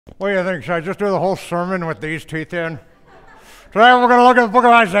What do you think? Should I just do the whole sermon with these teeth in? Today we're going to look at the book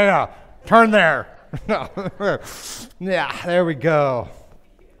of Isaiah. Turn there. Yeah, there we go.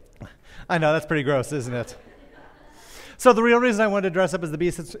 I know, that's pretty gross, isn't it? So the real reason I wanted to dress up as the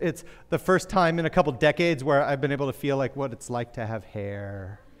beast, it's the first time in a couple decades where I've been able to feel like what it's like to have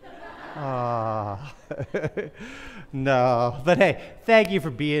hair. No, but hey, thank you for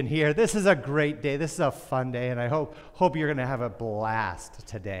being here. This is a great day. This is a fun day, and I hope you're going to have a blast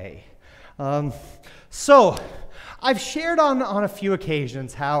today. So I've shared on a few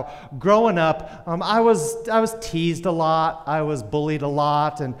occasions how growing up, I was teased a lot, I was bullied a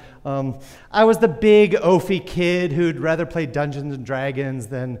lot, and I was the big oafy kid who'd rather play Dungeons and Dragons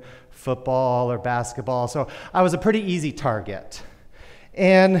than football or basketball. So I was a pretty easy target.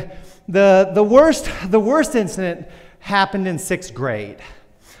 And the worst incident happened in 6th grade.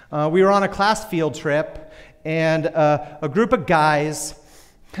 We were on a class field trip, and a group of guys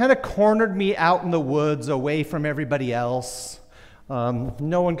kind of cornered me out in the woods away from everybody else.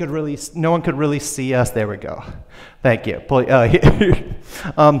 No one could really see us. There we go. Thank you.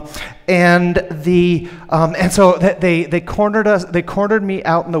 And so they cornered us. They cornered me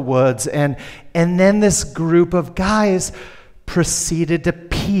out in the woods, and then this group of guys proceeded to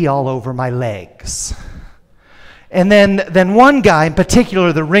pee all over my legs. And then one guy in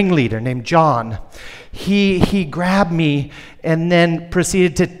particular, the ringleader named John, he grabbed me and then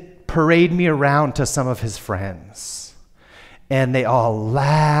proceeded to parade me around to some of his friends. And they all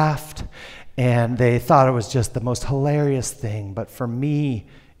laughed, and they thought it was just the most hilarious thing. But for me,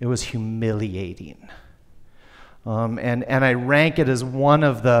 it was humiliating. And I rank it as one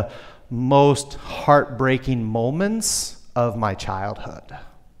of the most heartbreaking moments of my childhood.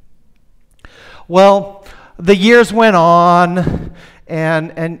 Well, the years went on,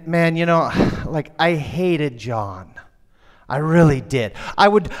 and man, like I hated John. I really did. I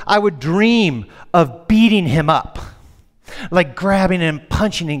would dream of beating him up, like grabbing him,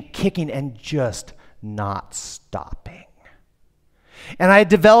 punching and kicking, and just not stopping. And I had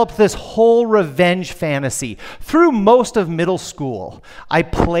developed this whole revenge fantasy. Through most of middle school, I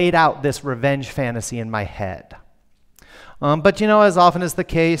played out this revenge fantasy in my head. But as often is the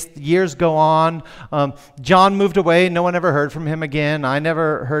case, years go on. John moved away. No one ever heard from him again. I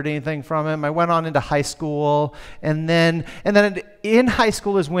never heard anything from him. I went on into high school. And then in high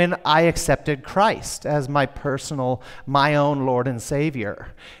school is when I accepted Christ as my own Lord and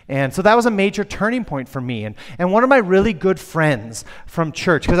Savior. And so that was a major turning point for me. And one of my really good friends from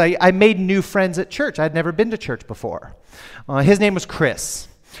church, because I made new friends at church. I'd never been to church before. His name was Chris.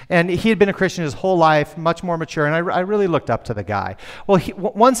 And he had been a Christian his whole life, much more mature, and I really looked up to the guy. Well,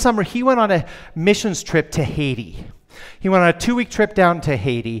 one summer, he went on a missions trip to Haiti. He went on a 2-week trip down to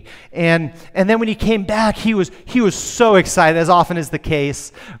Haiti, and then when he came back, he was so excited, as often is the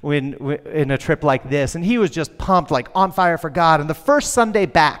case in a trip like this, and he was just pumped, like on fire for God. And the first Sunday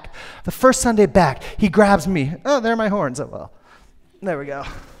back, he grabs me. Oh, there are my horns. Oh, well, there we go.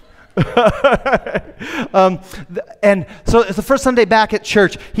 And so it's the first Sunday back at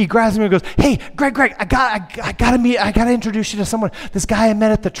church. He grabs me and goes, "Hey, Greg, I gotta introduce you to someone. This guy I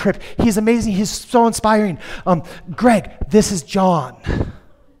met at the trip. He's amazing. He's so inspiring. Greg, this is John."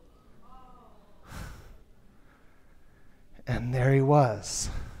 And there he was,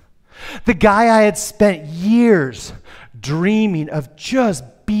 the guy I had spent years dreaming of just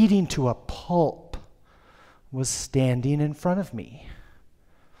beating to a pulp, was standing in front of me.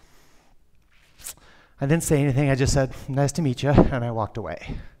 I didn't say anything. I just said, "Nice to meet you," and I walked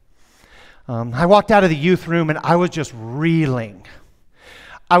away. I walked out of the youth room, and I was just reeling.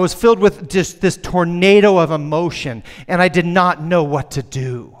 I was filled with just this tornado of emotion, and I did not know what to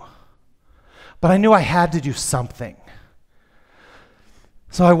do. But I knew I had to do something.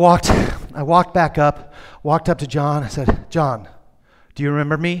 So I walked back up, walked up to John. I said, "John, do you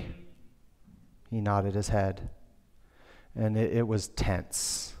remember me?" He nodded his head, and it was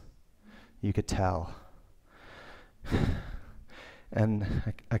tense. You could tell.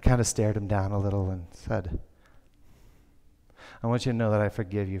 And I kind of stared him down a little and said, "I want you to know that I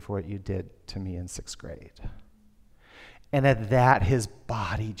forgive you for what you did to me in 6th grade." And at that, his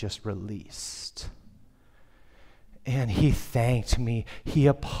body just released. And he thanked me. He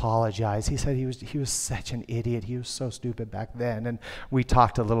apologized. He said he was such an idiot. He was so stupid back then. And we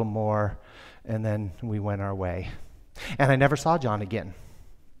talked a little more, and then we went our way. And I never saw John again.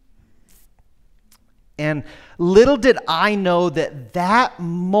 And little did I know that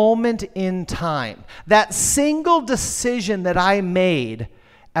moment in time, that single decision that I made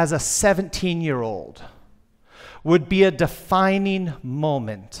as a 17-year-old, would be a defining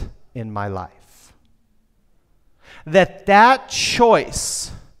moment in my life. That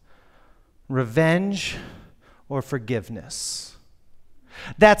choice revenge or forgiveness.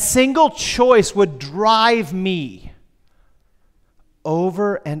 That single choice would drive me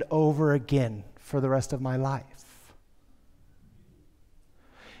over and over again for the rest of my life.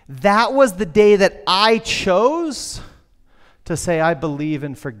 That was the day that I chose to say, I believe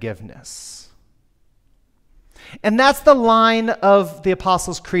in forgiveness. And that's the line of the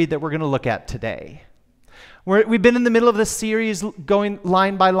Apostles' Creed that we're going to look at today. We've been in the middle of this series going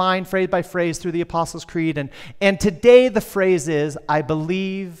line by line, phrase by phrase through the Apostles' Creed. And today the phrase is, I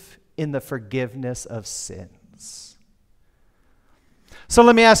believe in the forgiveness of sins. So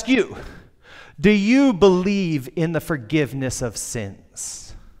let me ask you, do you believe in the forgiveness of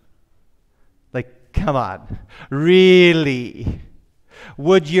sins? Like, come on, really?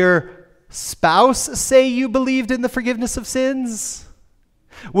 Would your spouse say you believed in the forgiveness of sins?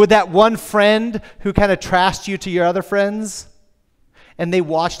 Would that one friend who kind of trashed you to your other friends and they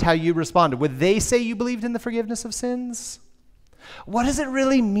watched how you responded, would they say you believed in the forgiveness of sins? What does it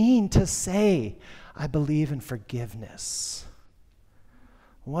really mean to say, I believe in forgiveness?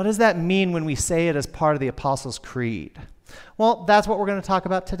 What does that mean when we say it as part of the Apostles' Creed? Well, that's what we're going to talk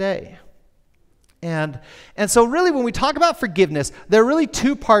about today. And so really when we talk about forgiveness, there are really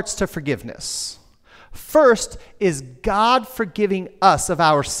two parts to forgiveness. First is God forgiving us of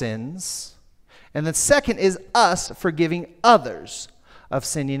our sins. And then second is us forgiving others of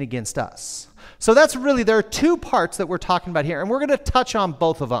sinning against us. So that's really, there are two parts that we're talking about here, and we're going to touch on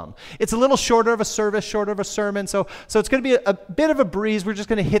both of them. It's a little shorter of a service, shorter of a sermon, so it's going to be a bit of a breeze. We're just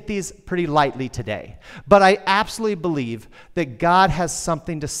going to hit these pretty lightly today. But I absolutely believe that God has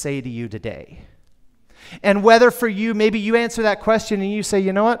something to say to you today. And whether for you, maybe you answer that question and you say,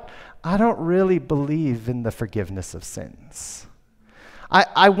 you know what? I don't really believe in the forgiveness of sins.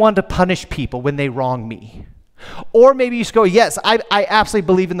 I want to punish people when they wrong me. Or maybe you just go, yes, I absolutely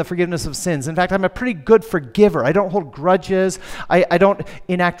believe in the forgiveness of sins. In fact, I'm a pretty good forgiver. I don't hold grudges. I don't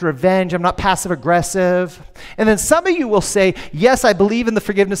enact revenge. I'm not passive aggressive. And then some of you will say, yes, I believe in the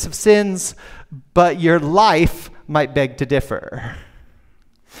forgiveness of sins, but your life might beg to differ.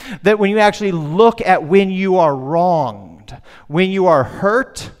 That when you actually look at when you are wronged, when you are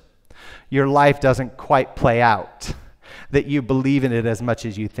hurt, your life doesn't quite play out. That you believe in it as much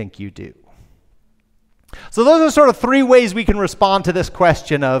as you think you do. So those are sort of three ways we can respond to this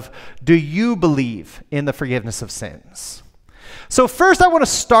question of, do you believe in the forgiveness of sins? So first I want to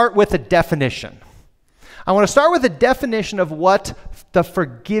start with a definition. I want to start with a definition of what the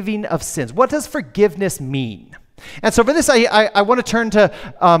forgiving of sins. What does forgiveness mean? And so for this, I want to turn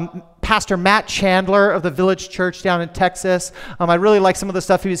to Pastor Matt Chandler of the Village Church down in Texas. I really like some of the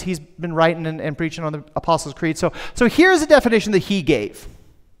stuff he's been writing and preaching on the Apostles' Creed. So here's a definition that he gave.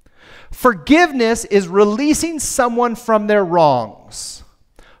 Forgiveness is releasing someone from their wrongs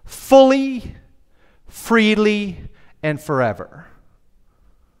fully, freely, and forever.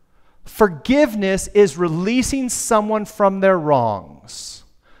 Forgiveness is releasing someone from their wrongs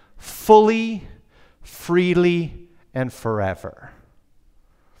fully, freely, and forever.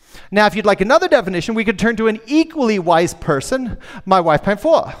 Now, if you'd like another definition, we could turn to an equally wise person, my wife, Pam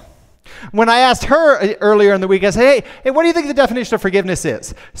Foa. When I asked her earlier in the week, I said, hey, what do you think the definition of forgiveness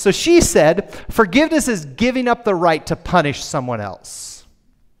is? So she said, forgiveness is giving up the right to punish someone else.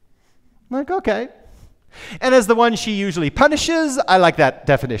 I'm like, okay. And as the one she usually punishes, I like that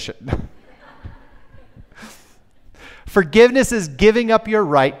definition. Forgiveness is giving up your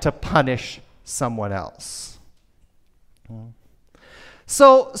right to punish someone else.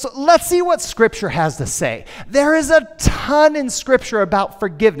 So let's see what Scripture has to say. There is a ton in Scripture about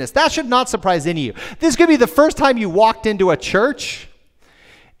forgiveness. That should not surprise any of you. This could be the first time you walked into a church,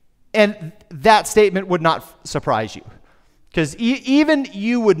 and that statement would not surprise you. Because even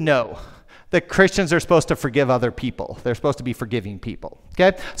you would know that Christians are supposed to forgive other people. They're supposed to be forgiving people.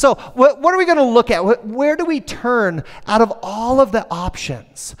 Okay? So what are we going to look at? Where do we turn out of all of the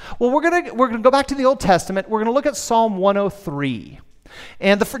options? Well, we're going to go back to the Old Testament. We're going to look at Psalm 103.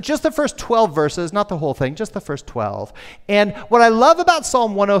 And just the first 12 verses, not the whole thing, just the first 12. And what I love about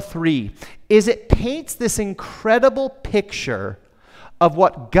Psalm 103 is it paints this incredible picture of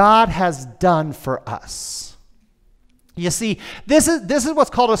what God has done for us. You see, this is what's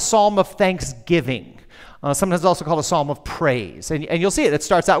called a psalm of thanksgiving. Sometimes also called a psalm of praise. And you'll see it. It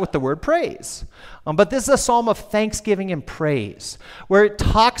starts out with the word praise. But this is a psalm of thanksgiving and praise, where it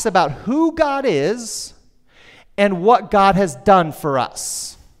talks about who God is and what God has done for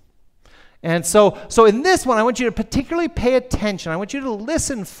us. And so in this one, I want you to particularly pay attention. I want you to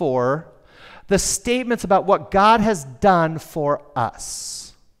listen for the statements about what God has done for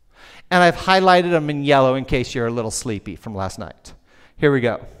us. And I've highlighted them in yellow in case you're a little sleepy from last night. Here we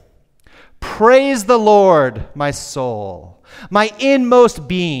go. Praise the Lord, my soul, my inmost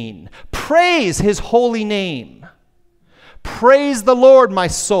being. Praise his holy name. Praise the Lord, my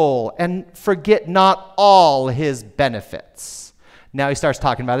soul, and forget not all his benefits. Now he starts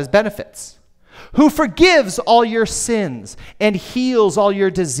talking about his benefits. Who forgives all your sins and heals all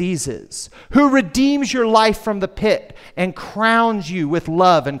your diseases, who redeems your life from the pit and crowns you with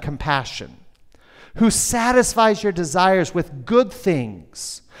love and compassion, who satisfies your desires with good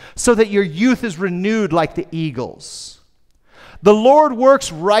things so that your youth is renewed like the eagles. The Lord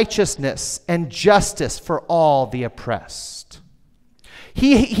works righteousness and justice for all the oppressed.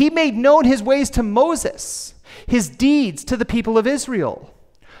 He made known his ways to Moses, his deeds to the people of Israel.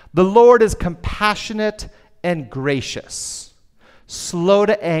 The Lord is compassionate and gracious, slow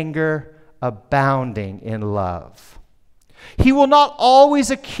to anger, abounding in love. He will not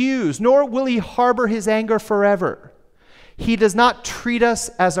always accuse, nor will he harbor his anger forever. He does not treat us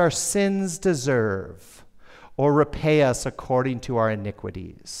as our sins deserve, or repay us according to our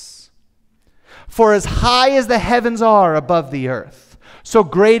iniquities. For as high as the heavens are above the earth, so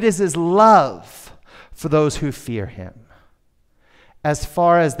great is his love for those who fear him. As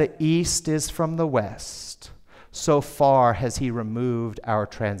far as the east is from the west, so far has he removed our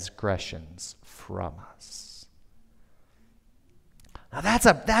transgressions from us. Now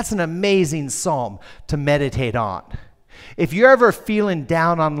that's an amazing psalm to meditate on. If you're ever feeling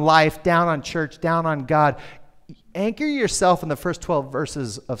down on life, down on church, down on God, anchor yourself in the first 12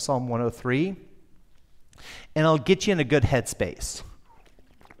 verses of Psalm 103, and it'll get you in a good headspace.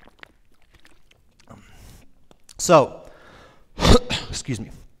 So, excuse me.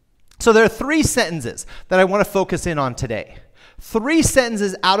 So there are three sentences that I want to focus in on today. Three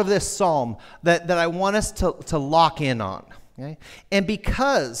sentences out of this psalm that I want us to lock in on. Okay? And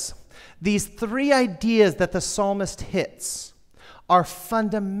because these three ideas that the psalmist hits are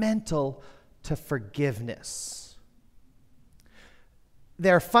fundamental to forgiveness.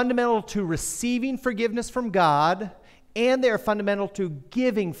 They're fundamental to receiving forgiveness from God, and they're fundamental to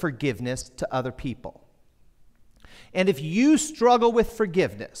giving forgiveness to other people. And if you struggle with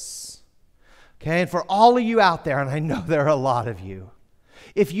forgiveness, okay, and for all of you out there, and I know there are a lot of you,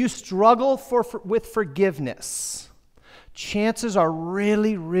 if you struggle with forgiveness, chances are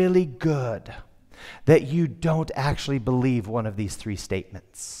really, really good that you don't actually believe one of these three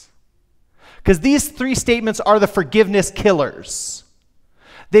statements. Because these three statements are the forgiveness killers.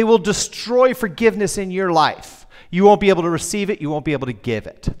 They will destroy forgiveness in your life. You won't be able to receive it. You won't be able to give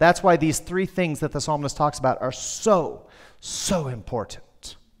it. That's why these three things that the psalmist talks about are so, so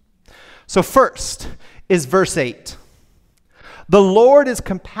important. So first is verse 8. The Lord is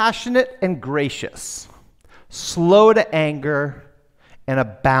compassionate and gracious, slow to anger, and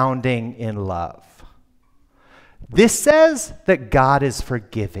abounding in love. This says that God is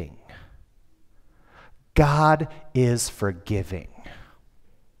forgiving. God is forgiving.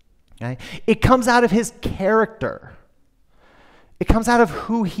 Okay? It comes out of his character. It comes out of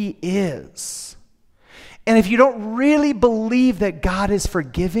who he is. And if you don't really believe that God is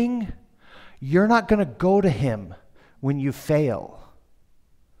forgiving, you're not going to go to him when you fail.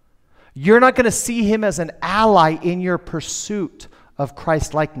 You're not going to see him as an ally in your pursuit of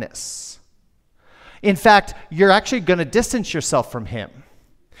Christ-likeness. In fact, you're actually going to distance yourself from him.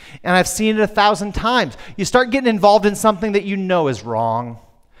 And I've seen it 1,000 times. You start getting involved in something that you know is wrong.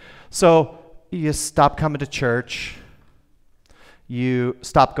 So you stop coming to church. You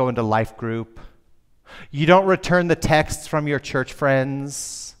stop going to life group. You don't return the texts from your church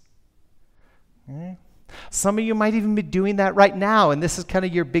friends. Okay. Some of you might even be doing that right now, and this is kind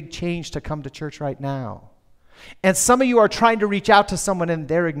of your big change to come to church right now. And some of you are trying to reach out to someone and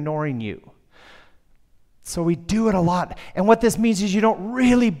they're ignoring you. So we do it a lot. And what this means is you don't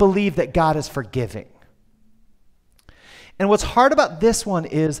really believe that God is forgiving. And what's hard about this one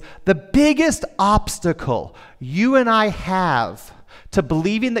is the biggest obstacle you and I have to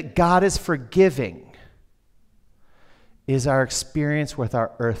believing that God is forgiving is our experience with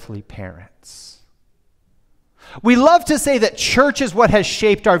our earthly parents. We love to say that church is what has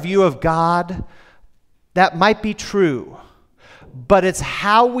shaped our view of God. That might be true, but it's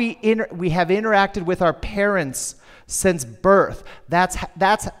how we have interacted with our parents since birth. That's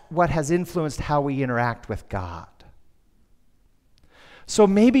what has influenced how we interact with God. So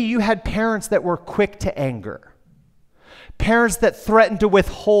maybe you had parents that were quick to anger, parents that threatened to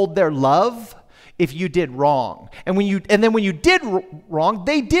withhold their love if you did wrong. And then when you did wrong,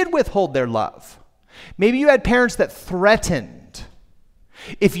 they did withhold their love. Maybe you had parents that threatened,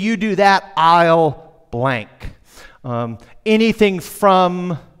 if you do that, I'll blank. Anything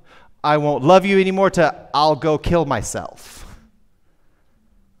from I won't love you anymore to I'll go kill myself.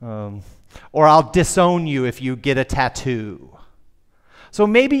 Or I'll disown you if you get a tattoo. So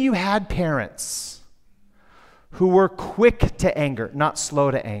maybe you had parents who were quick to anger, not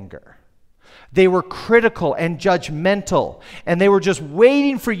slow to anger. They were critical and judgmental, and they were just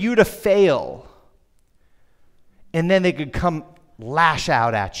waiting for you to fail. And then they could come lash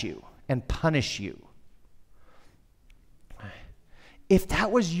out at you and punish you. If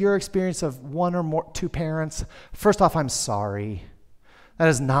that was your experience of one or two parents, first off, I'm sorry. That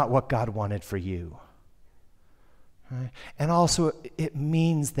is not what God wanted for you. Right? And also, it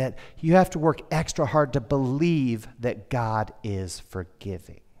means that you have to work extra hard to believe that God is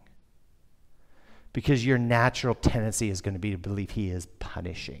forgiving. Because your natural tendency is going to be to believe he is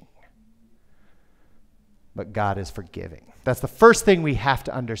punishing. But God is forgiving. That's the first thing we have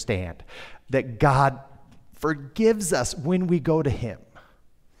to understand, that God forgives us when we go to him.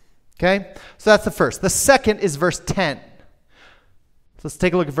 Okay? So that's the first. The second is verse 10. So let's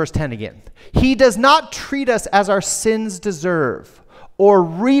take a look at verse 10 again. He does not treat us as our sins deserve or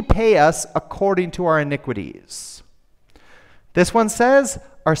repay us according to our iniquities. This one says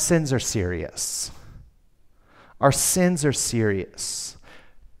our sins are serious. Our sins are serious.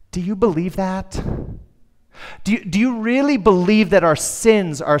 Do you believe that? Do you really believe that our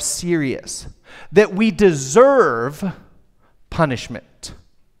sins are serious? That we deserve punishment?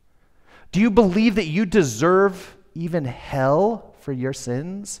 Do you believe that you deserve even hell for your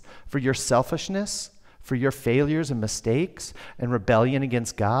sins, for your selfishness, for your failures and mistakes and rebellion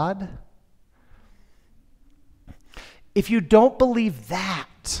against God? If you don't believe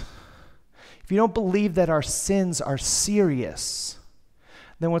that, if you don't believe that our sins are serious,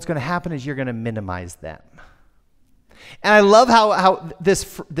 then what's going to happen is you're going to minimize them. And I love how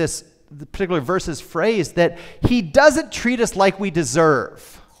this particular verse is phrased, that he doesn't treat us like we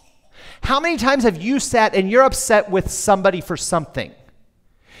deserve. How many times have you sat and you're upset with somebody for something,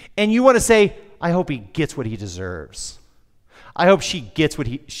 and you want to say, I hope he gets what he deserves. I hope she gets what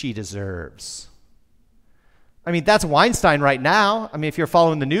she deserves. I mean, that's Weinstein right now. I mean, if you're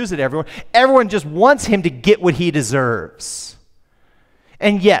following the news, everyone just wants him to get what he deserves.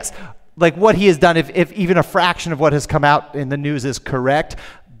 And yes, like what he has done, if even a fraction of what has come out in the news is correct,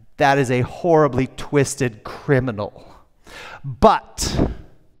 that is a horribly twisted criminal. But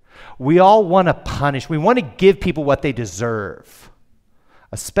we all want to punish. We want to give people what they deserve,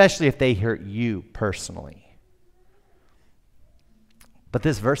 especially if they hurt you personally. But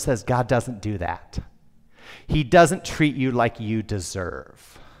this verse says God doesn't do that. He doesn't treat you like you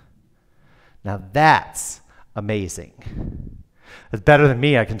deserve. Now that's amazing. It's better than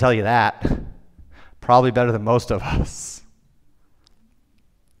me, I can tell you that. Probably better than most of us.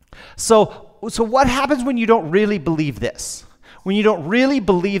 So what happens when you don't really believe this? When you don't really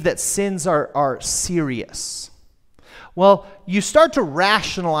believe that sins are serious? Well, you start to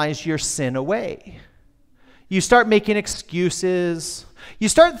rationalize your sin away. You start making excuses. You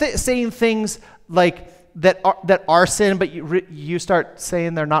start saying things like that are sin, but you start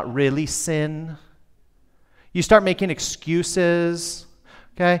saying they're not really sin. You start making excuses,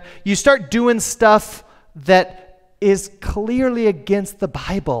 okay? You start doing stuff that is clearly against the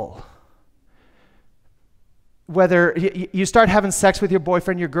Bible. Whether you start having sex with your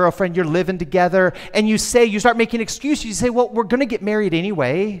boyfriend, your girlfriend, you're living together, and you start making excuses. You say, well, we're going to get married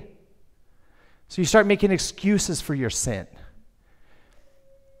anyway. So you start making excuses for your sin.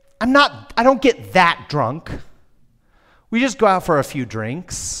 I don't get that drunk. We just go out for a few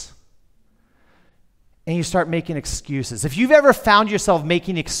drinks. And you start making excuses. If you've ever found yourself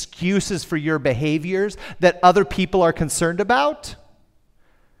making excuses for your behaviors that other people are concerned about,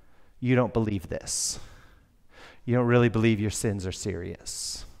 you don't believe this. You don't really believe your sins are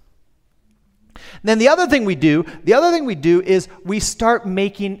serious. And then the other thing we do is we start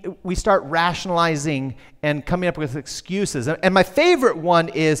rationalizing and coming up with excuses. And my favorite one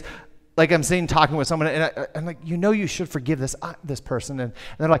is, like I'm saying, talking with someone, and I'm like, you should forgive this person. And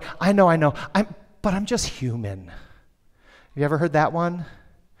they're like, I know, but I'm just human. Have you ever heard that one?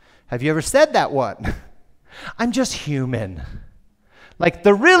 Have you ever said that one? I'm just human. Like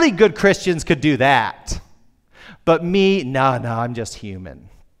the really good Christians could do that. But me, no, I'm just human.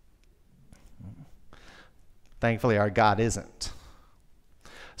 Thankfully, our God isn't.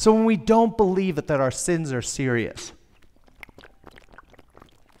 So when we don't believe that our sins are serious,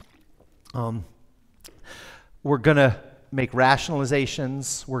 we're going to make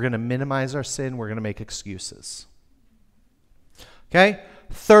rationalizations. We're going to minimize our sin. We're going to make excuses. Okay?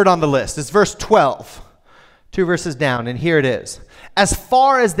 Third on the list is verse 12. 2 verses down, and here it is. As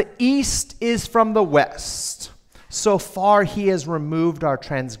far as the east is from the west, so far he has removed our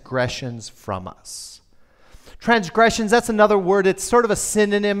transgressions from us. Transgressions, that's another word. It's sort of a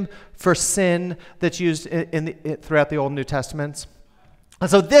synonym for sin that's used throughout the Old and New Testaments. And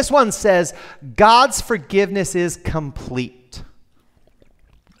so this one says, God's forgiveness is complete.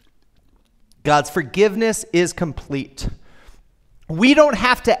 God's forgiveness is complete. We don't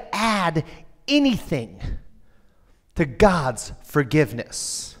have to add anything to God's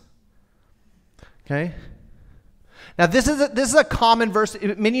forgiveness. Okay? Now, this is a common verse.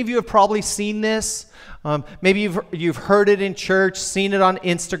 Many of you have probably seen this. Maybe you've heard it in church, seen it on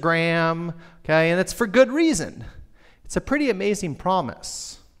Instagram, okay? And it's for good reason. It's a pretty amazing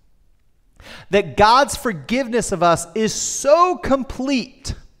promise that God's forgiveness of us is so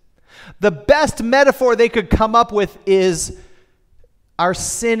complete. The best metaphor they could come up with is our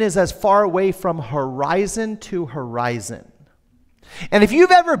sin is as far away from horizon to horizon. And if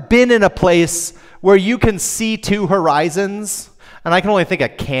you've ever been in a place where you can see two horizons, and I can only think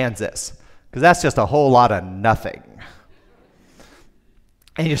of Kansas, because that's just a whole lot of nothing.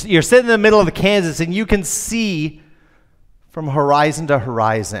 And you're sitting in the middle of the Kansas, and you can see from horizon to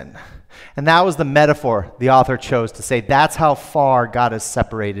horizon. And that was the metaphor the author chose to say that's how far God has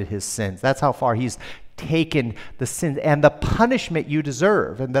separated his sins. That's how far he's taken the sins and the punishment you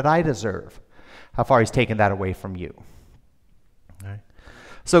deserve and that I deserve. How far he's taken that away from you. Right?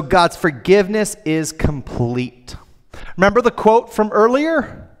 So God's forgiveness is complete. Remember the quote from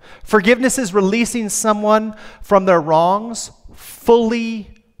earlier? Forgiveness is releasing someone from their wrongs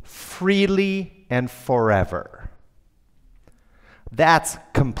fully, freely, and forever. That's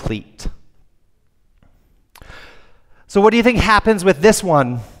complete. So what do you think happens with this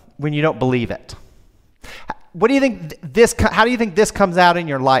one when you don't believe it? What do you think how do you think this comes out in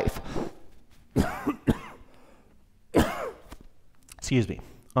your life? Excuse me.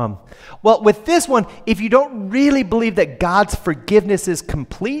 Well, with this one, if you don't really believe that God's forgiveness is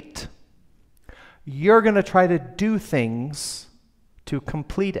complete, you're going to try to do things to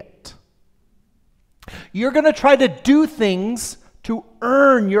complete it. You're going to try to do things to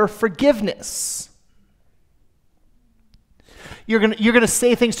earn your forgiveness. You're going to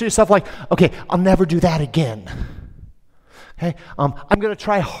say things to yourself like, okay, I'll never do that again. Okay, I'm going to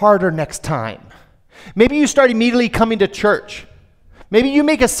try harder next time. Maybe you start immediately coming to church. Maybe you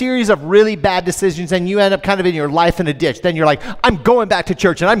make a series of really bad decisions and you end up kind of in your life in a ditch. Then you're like, I'm going back to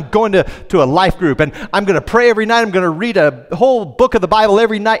church and I'm going to a life group and I'm going to pray every night. I'm going to read a whole book of the Bible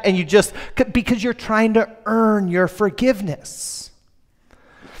every night. And because you're trying to earn your forgiveness.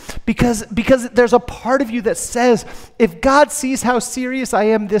 Because there's a part of you that says, if God sees how serious I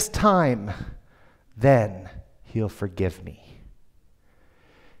am this time, then he'll forgive me.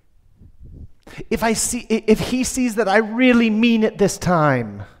 If he sees that I really mean it this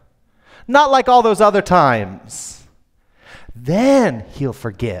time, not like all those other times, then he'll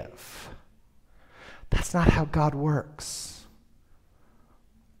forgive. That's not how God works.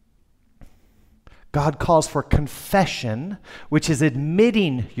 God calls for confession, which is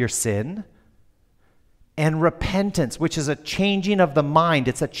admitting your sin, and repentance, which is a changing of the mind.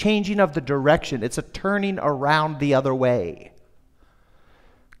 It's a changing of the direction. It's a turning around the other way.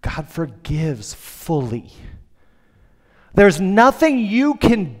 God forgives fully. There's nothing you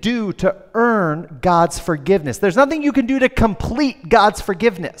can do to earn God's forgiveness. There's nothing you can do to complete God's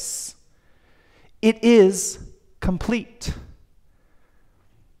forgiveness. It is complete.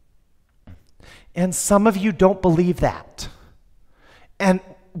 And some of you don't believe that. And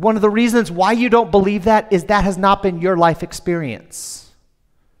one of the reasons why you don't believe that is that has not been your life experience.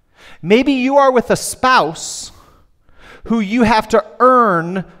 Maybe you are with a spouse who you have to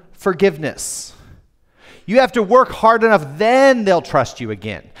earn forgiveness. You have to work hard enough, then they'll trust you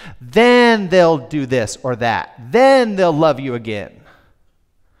again. Then they'll do this or that. Then they'll love you again.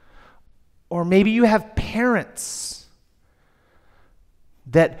 Or maybe you have parents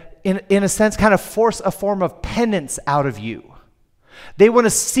that, in a sense, kind of force a form of penance out of you. They want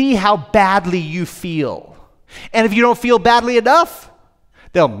to see how badly you feel. And if you don't feel badly enough,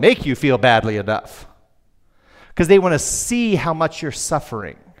 they'll make you feel badly enough. Because they want to see how much you're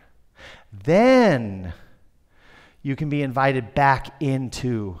suffering. Then you can be invited back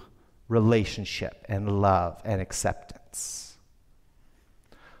into relationship and love and acceptance.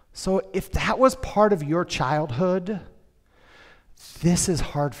 So if that was part of your childhood, this is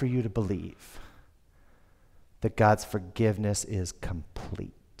hard for you to believe, that God's forgiveness is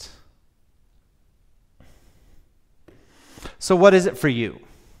complete. So what is it for you?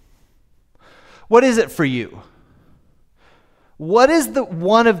 What is it for you? What is the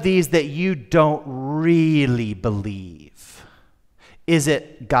one of these that you don't really believe? Is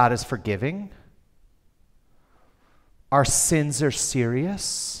it God is forgiving? Our sins are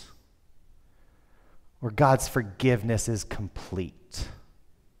serious? where God's forgiveness is complete?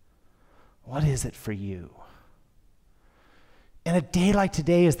 What is it for you? And a day like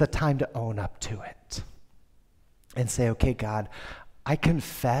today is the time to own up to it and say, okay, God, I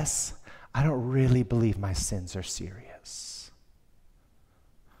confess I don't really believe my sins are serious.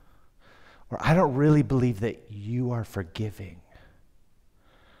 Or I don't really believe that you are forgiving.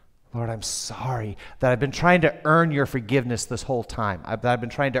 Lord, I'm sorry that I've been trying to earn your forgiveness this whole time. That I've been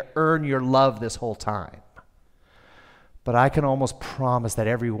trying to earn your love this whole time. But I can almost promise that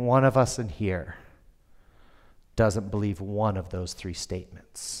every one of us in here doesn't believe one of those three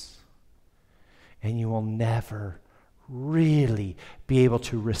statements. And you will never really be able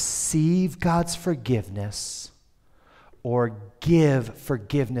to receive God's forgiveness or give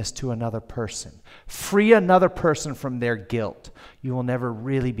forgiveness to another person. Free another person from their guilt. You will never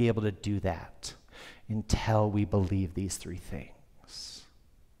really be able to do that until we believe these three things.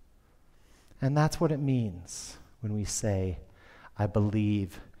 And that's what it means when we say, I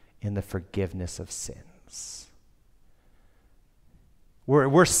believe in the forgiveness of sins.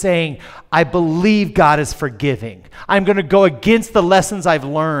 We're saying, I believe God is forgiving. I'm going to go against the lessons I've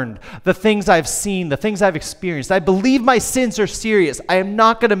learned, the things I've seen, the things I've experienced. I believe my sins are serious. I am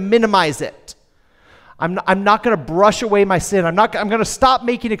not going to minimize it. I'm not going to brush away my sin. I'm going to stop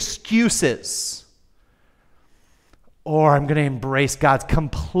making excuses. Or I'm going to embrace God's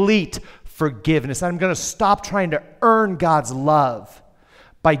complete forgiveness. I'm going to stop trying to earn God's love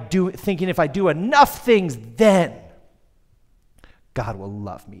by thinking if I do enough things, then God will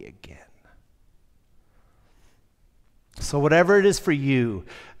love me again. So whatever it is for you,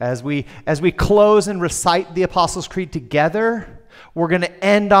 as we close and recite the Apostles' Creed together, we're going to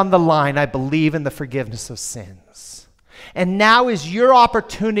end on the line, I believe in the forgiveness of sins. And now is your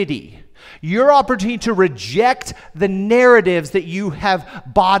opportunity to reject the narratives that you have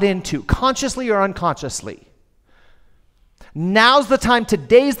bought into, consciously or unconsciously. Now's the time,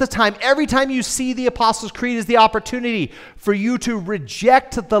 today's the time, every time you see the Apostles' Creed is the opportunity for you to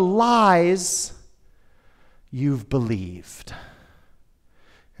reject the lies you've believed.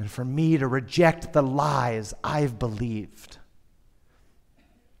 And for me to reject the lies I've believed.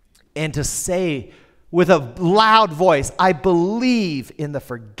 And to say with a loud voice, I believe in the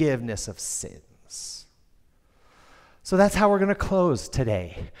forgiveness of sins. So that's how we're going to close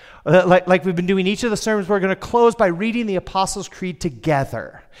today. Like we've been doing each of the sermons, we're going to close by reading the Apostles' Creed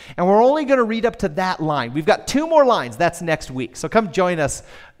together. And we're only going to read up to that line. We've got 2 more lines. That's next week. So come join us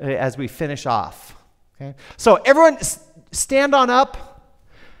as we finish off. Okay? So everyone stand on up.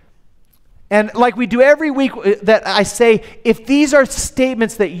 And like we do every week that I say, if these are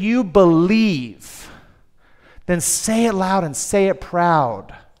statements that you believe, then say it loud and say it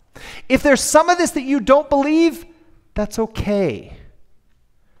proud. If there's some of this that you don't believe, that's okay.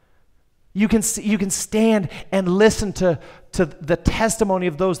 You can stand and listen to the testimony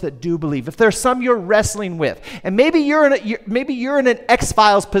of those that do believe. If there's some you're wrestling with, and maybe you're in an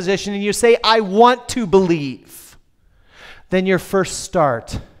X-Files position and you say, I want to believe, then your first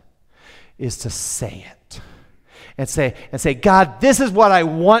start is to say it. And say, God, this is what I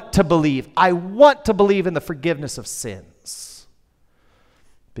want to believe. I want to believe in the forgiveness of sins.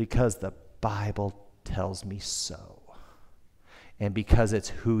 Because the Bible tells me so. And because it's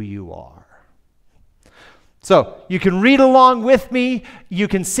who you are. So you can read along with me. You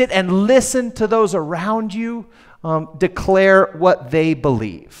can sit and listen to those around you declare what they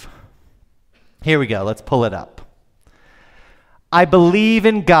believe. Here we go. Let's pull it up. I believe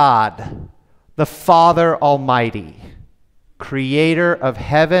in God, the Father Almighty, creator of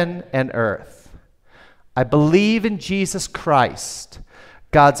heaven and earth. I believe in Jesus Christ,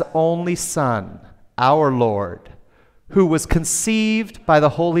 God's only Son, our Lord, who was conceived by the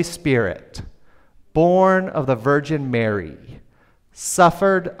Holy Spirit, born of the Virgin Mary,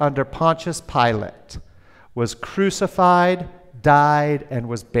 suffered under Pontius Pilate, was crucified, died, and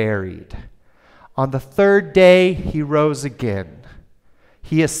was buried. On the 3rd day he rose again.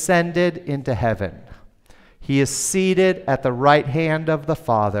 He ascended into heaven. He is seated at the right hand of the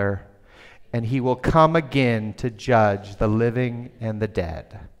Father, and he will come again to judge the living and the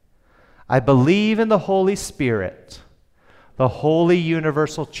dead. I believe in the Holy Spirit, the holy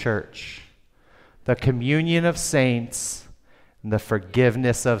universal church, the communion of saints, and the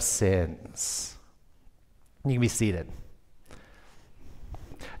forgiveness of sins. You can be seated.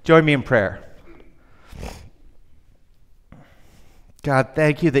 Join me in prayer. God,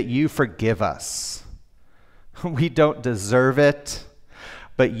 thank you that you forgive us. We don't deserve it,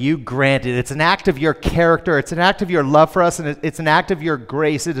 but you grant it. It's an act of your character. It's an act of your love for us, and it's an act of your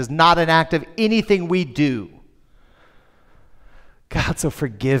grace. It is not an act of anything we do. God, so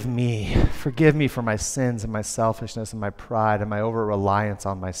forgive me. Forgive me for my sins and my selfishness and my pride and my over-reliance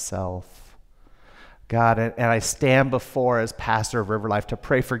on myself. God, and I stand before as pastor of River Life to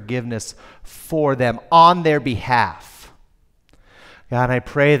pray forgiveness for them on their behalf. God, I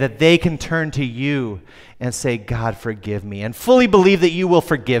pray that they can turn to you and say, God, forgive me, and fully believe that you will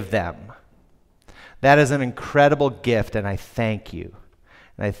forgive them. That is an incredible gift, and I thank you.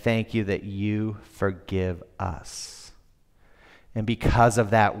 And I thank you that you forgive us. And because of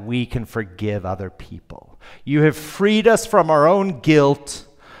that, we can forgive other people. You have freed us from our own guilt,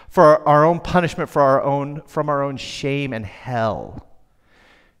 for our own punishment, from our own shame and hell.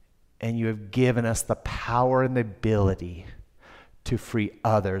 And you have given us the power and the ability to free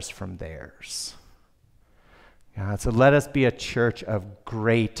others from theirs. God, so let us be a church of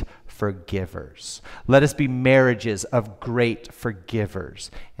great forgivers. Let us be marriages of great forgivers,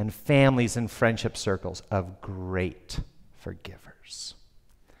 and families and friendship circles of great forgivers.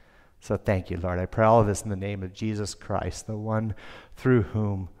 So thank you, Lord. I pray all of this in the name of Jesus Christ, the one through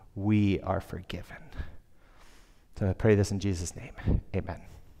whom we are forgiven. So I pray this in Jesus' name. Amen.